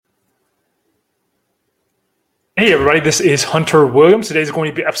Hey, everybody, this is Hunter Williams. Today is going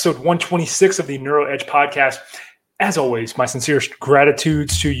to be episode 126 of the Neuro Edge podcast. As always, my sincerest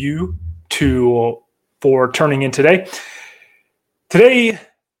gratitudes to you for turning in today. Today,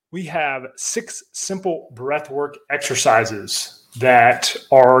 we have 6 simple breathwork exercises that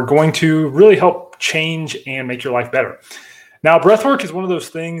are going to really help change and make your life better. Now, breathwork is one of those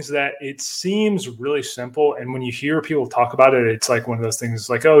things that it seems really simple. And when you hear people talk about it, it's like one of those things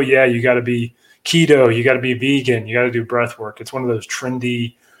like, oh, yeah, you got to be keto, you got to be vegan, you got to do breath work. It's one of those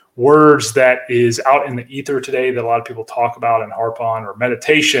trendy words that is out in the ether today that a lot of people talk about and harp on, or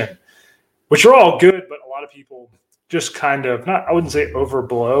meditation, which are all good, but a lot of people just kind of, I wouldn't say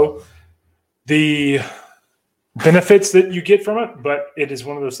overblow the benefits that you get from it, but it is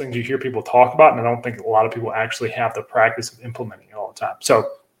one of those things you hear people talk about, and I don't think a lot of people actually have the practice of implementing it all the time.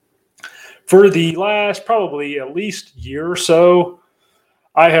 So for the last probably at least year or so,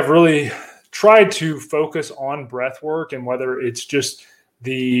 I have really tried to focus on breath work, and whether it's just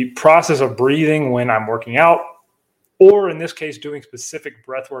the process of breathing when I'm working out, or in this case, doing specific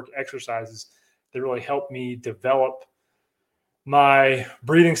breath work exercises that really help me develop my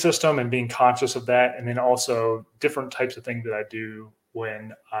breathing system and being conscious of that. And then also different types of things that I do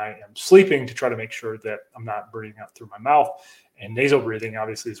when I am sleeping to try to make sure that I'm not breathing out through my mouth. And nasal breathing,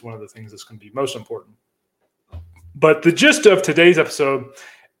 obviously, is one of the things that's going to be most important. But the gist of today's episode,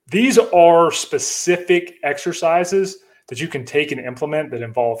 these are specific exercises that you can take and implement that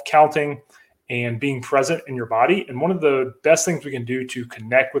involve counting and being present in your body. And one of the best things we can do to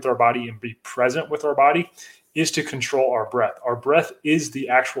connect with our body and be present with our body is to control our breath. Our breath is the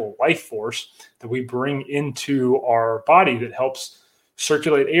actual life force that we bring into our body that helps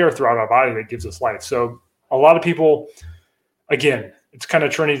circulate air throughout our body that gives us life. So a lot of people, again, it's kind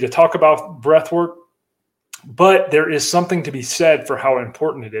of trendy to talk about breath work, but there is something to be said for how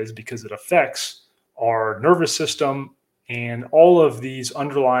important it is, because it affects our nervous system and all of these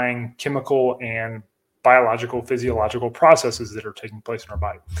underlying chemical and biological, physiological processes that are taking place in our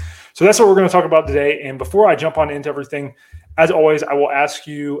body. So that's what we're going to talk about today. And before I jump on into everything, as always, I will ask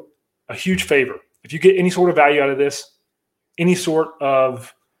you a huge favor. If you get any sort of value out of this, any sort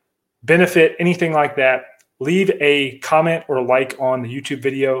of benefit, anything like that, leave a comment or a like on the YouTube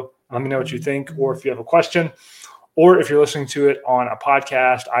video. Let me know what you think, or if you have a question, or if you're listening to it on a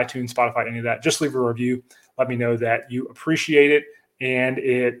podcast, iTunes, Spotify, any of that, just leave a review. Let me know that you appreciate it and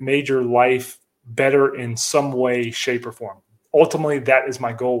it made your life better in some way, shape, or form. Ultimately, that is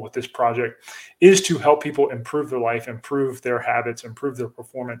my goal with this project, is to help people improve their life, improve their habits, improve their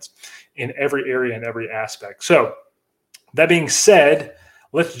performance in every area and every aspect. So that being said,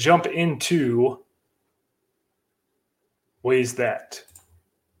 let's jump into ways that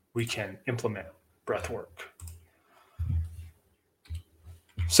we can implement breath work.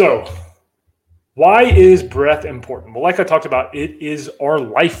 So why is breath important? Well, like I talked about, it is our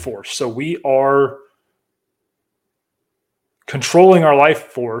life force. So we are controlling our life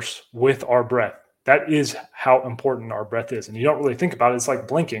force with our breath. That is how important our breath is. And you don't really think about it. It's like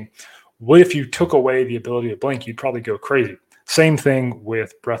blinking. What if you took away the ability to blink? You'd probably go crazy. Same thing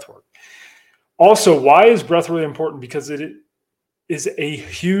with breath work. Also, why is breath really important? Because it is a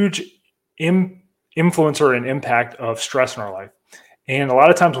huge influencer and impact of stress in our life. And a lot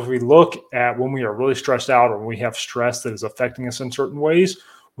of times if we look at when we are really stressed out, or when we have stress that is affecting us in certain ways,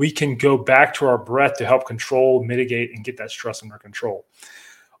 we can go back to our breath to help control, mitigate, and get that stress under control.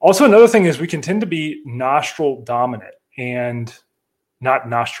 Also, another thing is we can tend to be nostril dominant, and not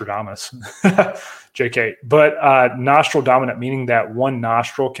Nostradamus, JK, but nostril dominant, meaning that one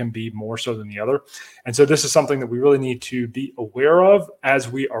nostril can be more so than the other. And so this is something that we really need to be aware of as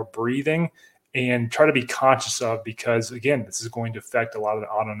we are breathing and try to be conscious of, because again, this is going to affect a lot of the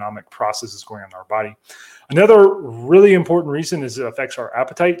autonomic processes going on in our body. Another really important reason is it affects our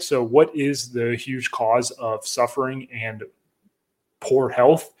appetite. So what is the huge cause of suffering and poor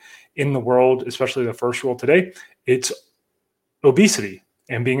health in the world, especially the first world today? It's obesity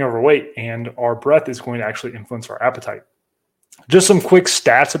and being overweight, and our breath is going to actually influence our appetite. Just some quick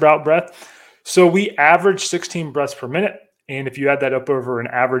stats about breath. So we average 16 breaths per minute. And if you add that up over an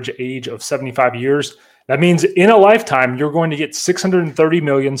average age of 75 years, that means in a lifetime, you're going to get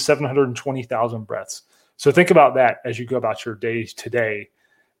 630,720,000 breaths. So think about that as you go about your days today,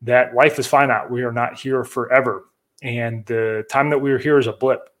 that life is finite. We are not here forever. And the time that we are here is a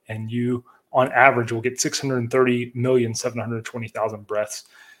blip. And you, on average, will get 630,720,000 breaths.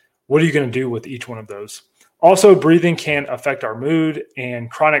 What are you going to do with each one of those? Also, breathing can affect our mood, and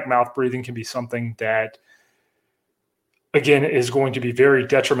chronic mouth breathing can be something that again, is going to be very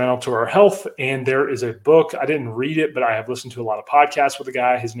detrimental to our health. And there is a book, I didn't read it, but I have listened to a lot of podcasts with a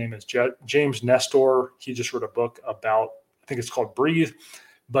guy. His name is James Nestor. He just wrote a book about, I think it's called Breathe,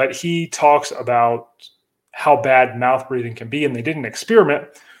 but he talks about how bad mouth breathing can be. And they did an experiment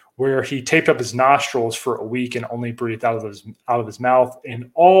where he taped up his nostrils for a week and only breathed out of his mouth. And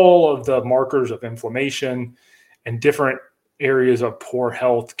all of the markers of inflammation and different areas of poor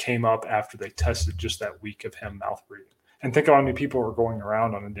health came up after they tested just that week of him mouth breathing. And think of how many people are going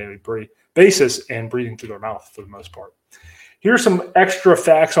around on a daily basis and breathing through their mouth for the most part. Here's some extra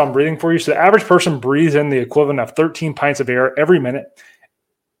facts on breathing for you. So the average person breathes in the equivalent of 13 pints of air every minute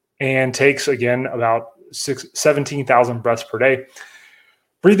and takes, again, about 17,000 breaths per day.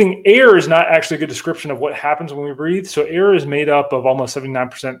 Breathing air is not actually a good description of what happens when we breathe. So air is made up of almost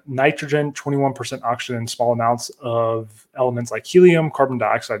 79% nitrogen, 21% oxygen, and small amounts of elements like helium, carbon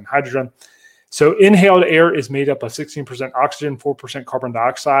dioxide, and hydrogen. So inhaled air is made up of 16% oxygen, 4% carbon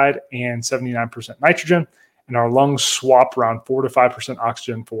dioxide, and 79% nitrogen. And our lungs swap around 4 to 5%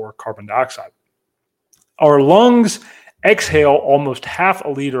 oxygen for carbon dioxide. Our lungs exhale almost half a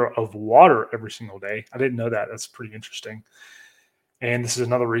liter of water every single day. I didn't know that. That's pretty interesting. And this is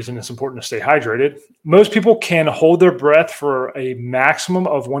another reason it's important to stay hydrated. Most people can hold their breath for a maximum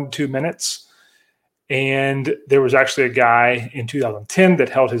of 1 to 2 minutes. And there was actually a guy in 2010 that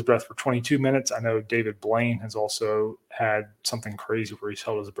held his breath for 22 minutes. I know David Blaine has also had something crazy where he's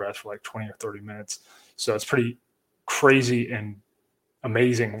held his breath for like 20 or 30 minutes. So it's pretty crazy and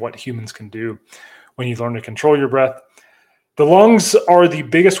amazing what humans can do when you learn to control your breath. The lungs are the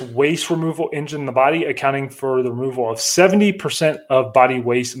biggest waste removal engine in the body, accounting for the removal of 70% of body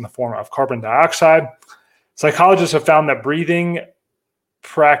waste in the form of carbon dioxide. Psychologists have found that breathing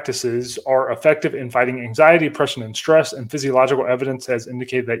practices are effective in fighting anxiety, depression, and stress, and physiological evidence has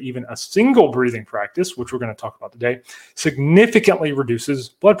indicated that even a single breathing practice, which we're going to talk about today, significantly reduces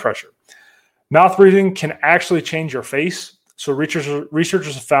blood pressure. Mouth breathing can actually change your face. So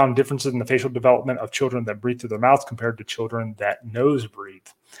researchers have found differences in the facial development of children that breathe through their mouths compared to children that nose breathe.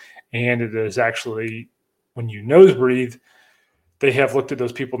 And it is actually, when you nose breathe, they have looked at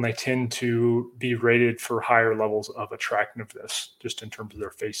those people and they tend to be rated for higher levels of attractiveness, just in terms of their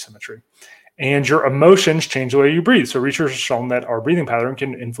face symmetry. And your emotions change the way you breathe. So research has shown that our breathing pattern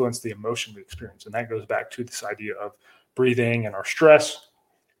can influence the emotion we experience. And that goes back to this idea of breathing and our stress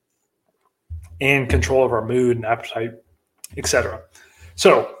and control of our mood and appetite, etc.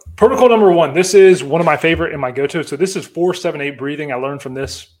 So protocol number 1, this is one of my favorite and my go-to. So this is 4-7-8 breathing. I learned from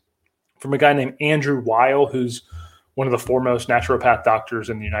this from a guy named Andrew Weil, who's one of the foremost naturopath doctors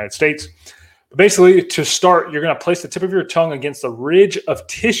in the United States. But basically, to start, you're going to place the tip of your tongue against the ridge of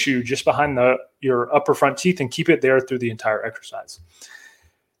tissue just behind your upper front teeth and keep it there through the entire exercise.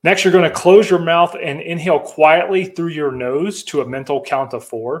 Next, you're going to close your mouth and inhale quietly through your nose to a mental count of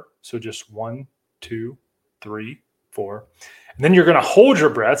 4. So just 1, 2, 3, 4. And then you're going to hold your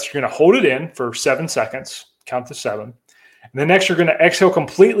breath. You're going to hold it in for 7 seconds, count to 7. And then next, you're going to exhale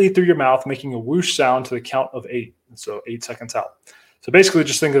completely through your mouth, making a whoosh sound to the count of 8. So 8 seconds out. So basically,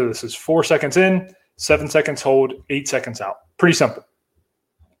 just think of this as 4 seconds in, 7 seconds hold, 8 seconds out. Pretty simple.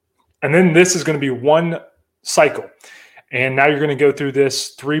 And then this is going to be one cycle. And now you're going to go through this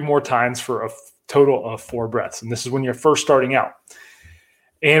 3 more times for a total of 4 breaths. And this is when you're first starting out.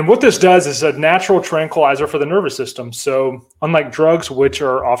 And what this does is a natural tranquilizer for the nervous system. So unlike drugs, which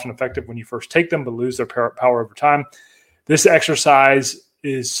are often effective when you first take them but lose their power over time, this exercise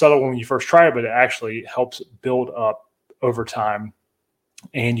is subtle when you first try it, but it actually helps build up over time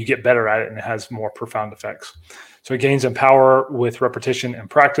and you get better at it and it has more profound effects. So it gains in power with repetition and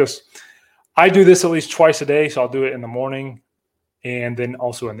practice. I do this at least twice a day. So I'll do it in the morning and then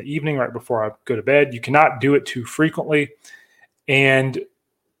also in the evening right before I go to bed. You cannot do it too frequently. And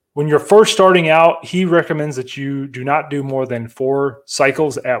when you're first starting out, he recommends that you do not do more than 4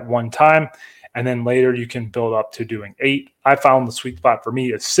 cycles at one time. And then later you can build up to doing 8. I found the sweet spot for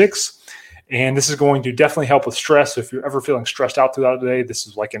me is 6. And this is going to definitely help with stress. So if you're ever feeling stressed out throughout the day, this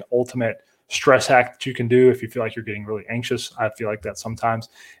is like an ultimate stress hack that you can do if you feel like you're getting really anxious. I feel like that sometimes.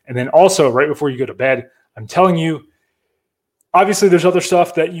 And then also right before you go to bed, I'm telling you, obviously there's other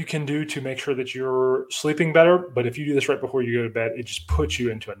stuff that you can do to make sure that you're sleeping better. But if you do this right before you go to bed, it just puts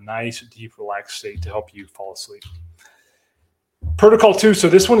you into a nice, deep, relaxed state to help you fall asleep. Protocol 2. So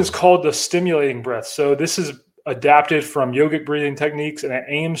this one is called the stimulating breath. So this is adapted from yogic breathing techniques, and it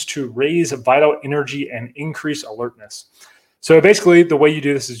aims to raise vital energy and increase alertness. So basically, the way you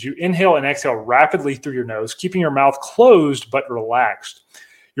do this is you inhale and exhale rapidly through your nose, keeping your mouth closed but relaxed.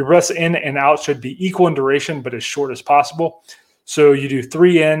 Your breaths in and out should be equal in duration, but as short as possible. So you do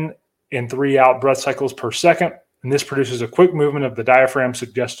 3 in and 3 out breath cycles per second. and this produces a quick movement of the diaphragm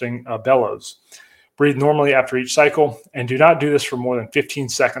suggesting bellows. Breathe normally after each cycle, and do not do this for more than 15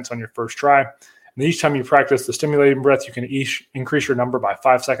 seconds on your first try. And each time you practice the stimulating breath, you can increase your number by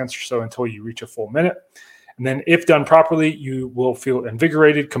 5 seconds or so until you reach a full minute. And then if done properly, you will feel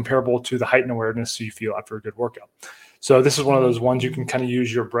invigorated, comparable to the heightened awareness you feel after a good workout. So this is one of those ones you can kind of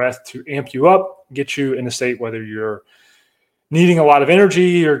use your breath to amp you up, get you in a state, whether you're needing a lot of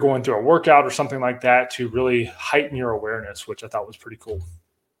energy or going through a workout or something like that, to really heighten your awareness, which I thought was pretty cool.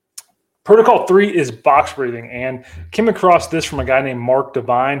 Protocol 3 is box breathing, and came across this from a guy named Mark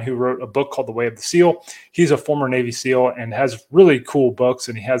Divine, who wrote a book called The Way of the SEAL. He's a former Navy SEAL and has really cool books,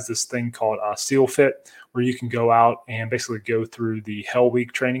 and he has this thing called SEAL Fit, where you can go out and basically go through the Hell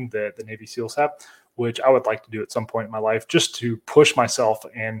Week training that the Navy SEALs have, which I would like to do at some point in my life just to push myself.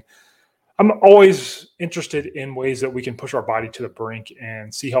 And I'm always interested in ways that we can push our body to the brink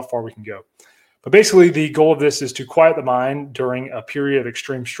and see how far we can go. But basically, the goal of this is to quiet the mind during a period of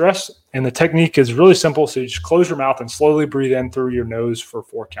extreme stress. And the technique is really simple. So you just close your mouth and slowly breathe in through your nose for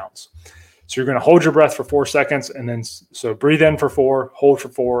 4 counts. So you're going to hold your breath for 4 seconds, and then so breathe in for 4, hold for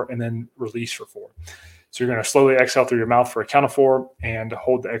 4, and then release for 4. So you're going to slowly exhale through your mouth for a count of 4 and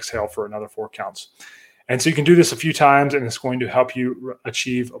hold the exhale for another 4 counts. And so you can do this a few times, and it's going to help you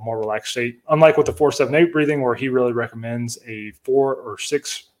achieve a more relaxed state. Unlike with the 4-7-8 breathing, where he really recommends a 4 or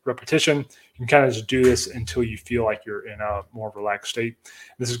 6 repetition, you can kind of just do this until you feel like you're in a more relaxed state.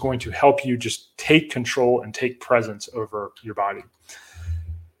 This is going to help you just take control and take presence over your body.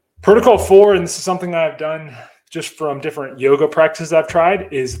 Protocol 4, and this is something that I've done just from different yoga practices I've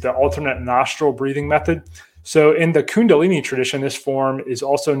tried, is the alternate nostril breathing method. So in the Kundalini tradition, this form is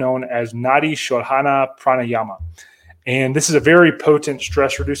also known as Nadi Shodhana Pranayama. And this is a very potent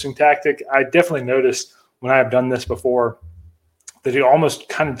stress-reducing tactic. I definitely noticed when I have done this before that it almost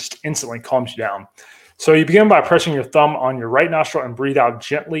kind of just instantly calms you down. So you begin by pressing your thumb on your right nostril and breathe out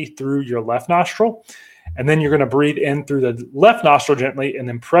gently through your left nostril. And then you're going to breathe in through the left nostril gently, and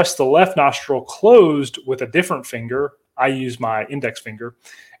then press the left nostril closed with a different finger. I use my index finger.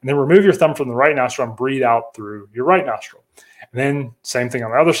 And then remove your thumb from the right nostril and breathe out through your right nostril. And then same thing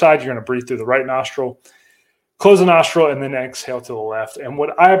on the other side. You're going to breathe through the right nostril, close the nostril, and then exhale to the left. And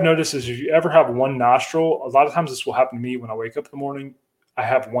what I have noticed is if you ever have one nostril, a lot of times this will happen to me when I wake up in the morning, I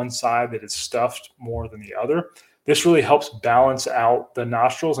have one side that is stuffed more than the other. This really helps balance out the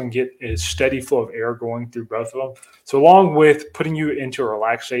nostrils and get a steady flow of air going through both of them. So along with putting you into a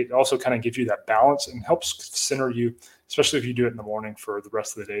relaxed state, it also kind of gives you that balance and helps center you, especially if you do it in the morning, for the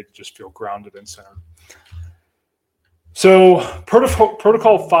rest of the day to just feel grounded and centered. So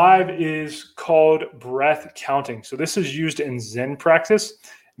protocol 5 is called breath counting. So this is used in Zen practice.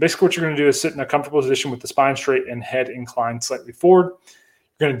 Basically what you're going to do is sit in a comfortable position with the spine straight and head inclined slightly forward.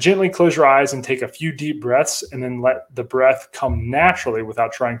 You're going to gently close your eyes and take a few deep breaths, and then let the breath come naturally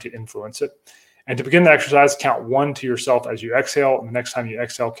without trying to influence it. And to begin the exercise, count 1 to yourself as you exhale. And the next time you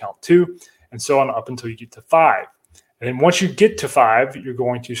exhale, count 2, and so on up until you get to 5. And then once you get to 5, you're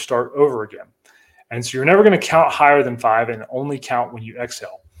going to start over again. And so you're never going to count higher than 5 and only count when you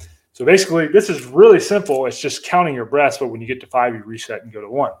exhale. So basically, this is really simple. It's just counting your breaths, but when you get to 5, you reset and go to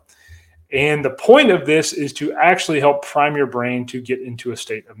 1. And the point of this is to actually help prime your brain to get into a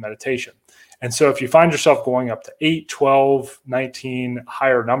state of meditation. And so if you find yourself going up to 8, 12, 19,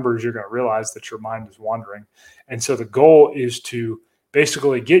 higher numbers, you're going to realize that your mind is wandering. And so the goal is to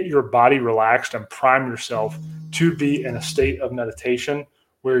basically get your body relaxed and prime yourself to be in a state of meditation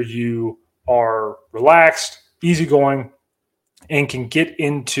where you are relaxed, easygoing, and can get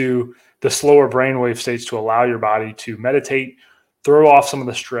into the slower brainwave states to allow your body to meditate, throw off some of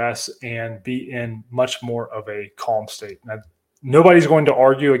the stress, and be in much more of a calm state. Now, nobody's going to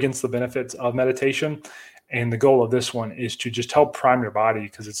argue against the benefits of meditation. And the goal of this one is to just help prime your body,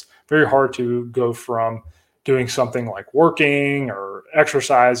 because it's very hard to go from doing something like working or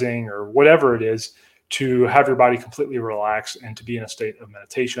exercising or whatever it is to have your body completely relaxed and to be in a state of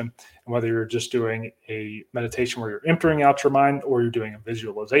meditation. And whether you're just doing a meditation where you're emptying out your mind, or you're doing a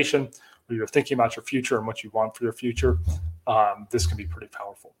visualization where you're thinking about your future and what you want for your future, this can be pretty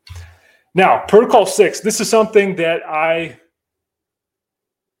powerful. Now, protocol 6, this is something that I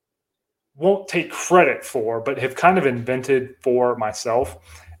won't take credit for, but have kind of invented for myself.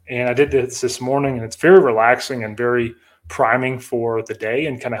 And I did this morning, and it's very relaxing and very priming for the day,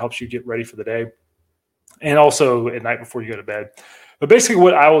 and kind of helps you get ready for the day. And also at night before you go to bed. But basically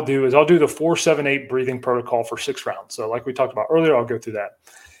what I will do is I'll do the 4-7-8 breathing protocol for 6 rounds. So like we talked about earlier, I'll go through that.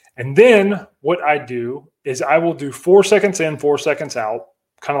 And then what I do is I will do 4 seconds in, 4 seconds out,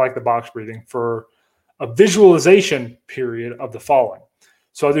 kind of like the box breathing, for a visualization period of the following.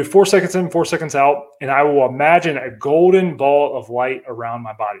 So I'll do 4 seconds in, 4 seconds out, and I will imagine a golden ball of light around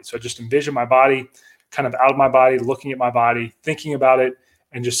my body. So I just envision my body kind of out of my body, looking at my body, thinking about it,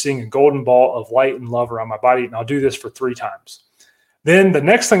 and just seeing a golden ball of light and love around my body. And I'll do this for 3 times. Then the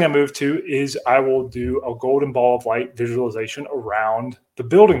next thing I move to is I will do a golden ball of light visualization around the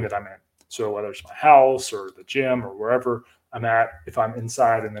building that I'm in. So whether it's my house or the gym or wherever I'm at, if I'm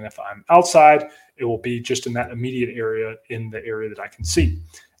inside, and then if I'm outside, it will be just in that immediate area, in the area that I can see.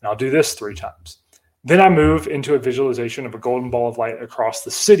 And I'll do this 3 times. Then I move into a visualization of a golden ball of light across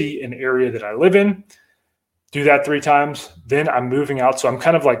the city, an area that I live in. Do that 3 times. Then I'm moving out. So I'm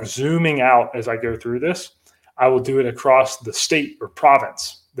kind of like zooming out as I go through this. I will do it across the state or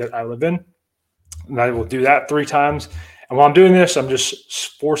province that I live in. And I will do that 3 times. And while I'm doing this, I'm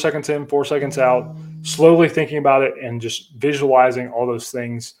just 4 seconds in, 4 seconds out, slowly thinking about it and just visualizing all those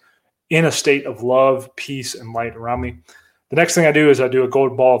things in a state of love, peace, and light around me. The next thing I do is I do a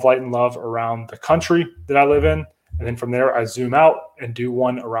golden ball of light and love around the country that I live in. And then from there, I zoom out and do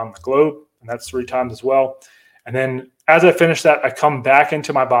one around the globe. And that's 3 times as well. And then as I finish that, I come back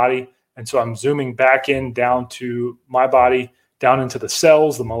into my body. And so I'm zooming back in down to my body, down into the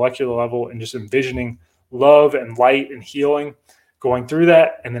cells, the molecular level, and just envisioning love and light and healing going through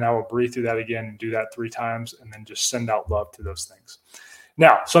that. And then I will breathe through that again and do that 3 times and then just send out love to those things.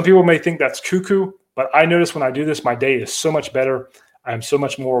 Now, some people may think that's cuckoo, but I notice when I do this, my day is so much better. I'm so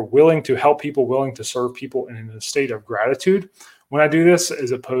much more willing to help people, willing to serve people, and in a state of gratitude when I do this,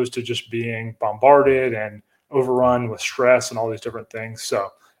 as opposed to just being bombarded and overrun with stress and all these different things. So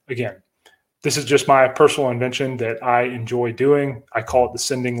again, this is just my personal invention that I enjoy doing. I call it the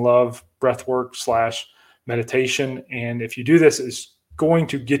sending love breathwork / meditation. And if you do this, it's going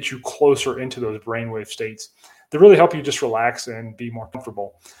to get you closer into those brainwave states that really help you just relax and be more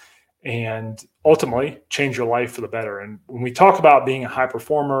comfortable and ultimately change your life for the better. And when we talk about being a high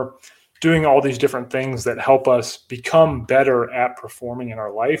performer, doing all these different things that help us become better at performing in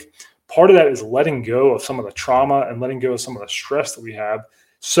our life, part of that is letting go of some of the trauma and letting go of some of the stress that we have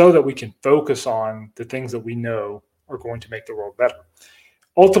so that we can focus on the things that we know are going to make the world better.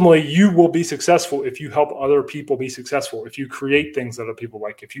 Ultimately, you will be successful if you help other people be successful, if you create things that other people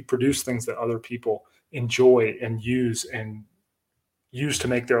like, if you produce things that other people enjoy and use to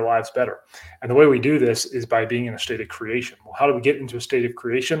make their lives better. And the way we do this is by being in a state of creation. Well, how do we get into a state of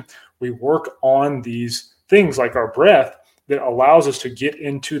creation? We work on these things like our breath that allows us to get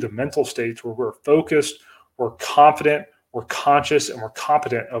into the mental states where we're focused, we're confident, we're conscious, and we're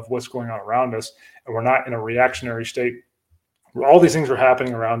competent of what's going on around us. And we're not in a reactionary state where all these things are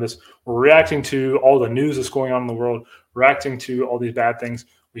happening around us. We're reacting to all the news that's going on in the world, reacting to all these bad things.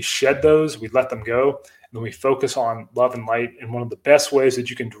 We shed those, we let them go, and then we focus on love and light. And one of the best ways that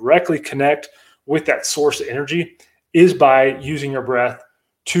you can directly connect with that source of energy is by using your breath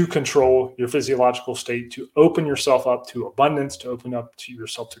to control your physiological state, to open yourself up to abundance, to open up to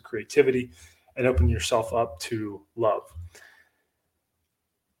yourself to creativity, and open yourself up to love.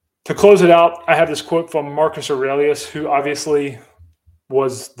 To close it out, I have this quote from Marcus Aurelius, who obviously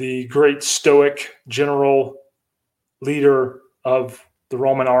was the great Stoic general leader of the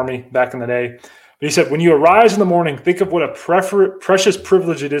Roman army back in the day. But he said, when you arise in the morning, think of what a precious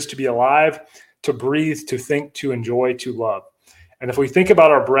privilege it is to be alive, to breathe, to think, to enjoy, to love. And if we think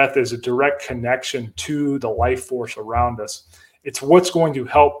about our breath as a direct connection to the life force around us, it's what's going to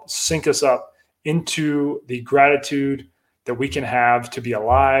help sync us up into the gratitude that we can have to be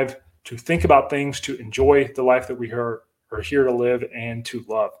alive, to think about things, to enjoy the life that we are here to live, and to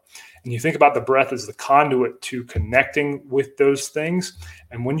love. And you think about the breath as the conduit to connecting with those things.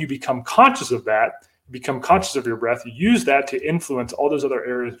 And when you become conscious of that, you become conscious of your breath, you use that to influence all those other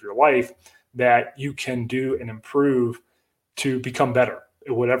areas of your life that you can do and improve to become better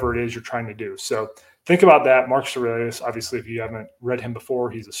at whatever it is you're trying to do. So think about that. Marcus Aurelius, obviously, if you haven't read him before,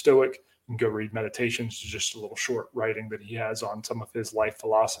 he's a Stoic. You can go read Meditations, just a little short writing that he has on some of his life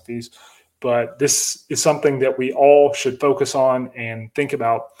philosophies. But this is something that we all should focus on and think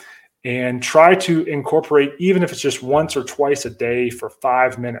about and try to incorporate, even if it's just once or twice a day for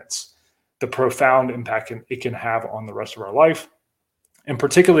 5 minutes, the profound impact it can have on the rest of our life. And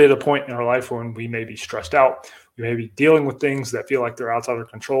particularly at a point in our life when we may be stressed out, we may be dealing with things that feel like they're outside our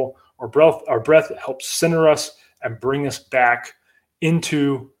control. Our breath helps center us and bring us back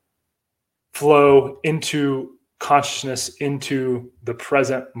into flow, into consciousness, into the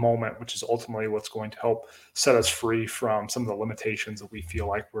present moment, which is ultimately what's going to help set us free from some of the limitations that we feel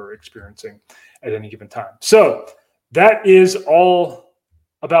like we're experiencing at any given time. So that is all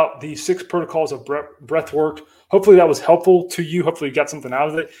about the 6 protocols of breath work. Hopefully that was helpful to you. Hopefully you got something out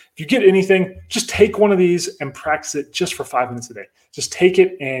of it. If you get anything, just take one of these and practice it just for 5 minutes a day. Just take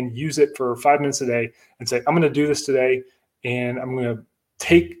it and use it for 5 minutes a day and say, I'm going to do this today, and I'm going to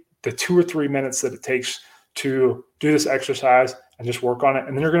take the 2 or 3 minutes that it takes to do this exercise and just work on it.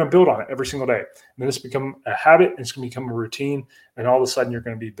 And then you're going to build on it every single day. And then it's become a habit, and it's going to become a routine. And all of a sudden you're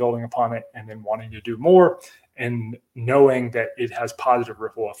going to be building upon it and then wanting to do more and knowing that it has positive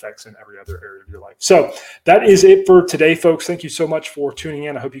ripple effects in every other area of your life. So that is it for today, folks. Thank you so much for tuning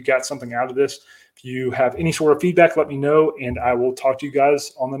in. I hope you got something out of this. If you have any sort of feedback, let me know, and I will talk to you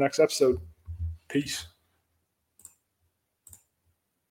guys on the next episode. Peace.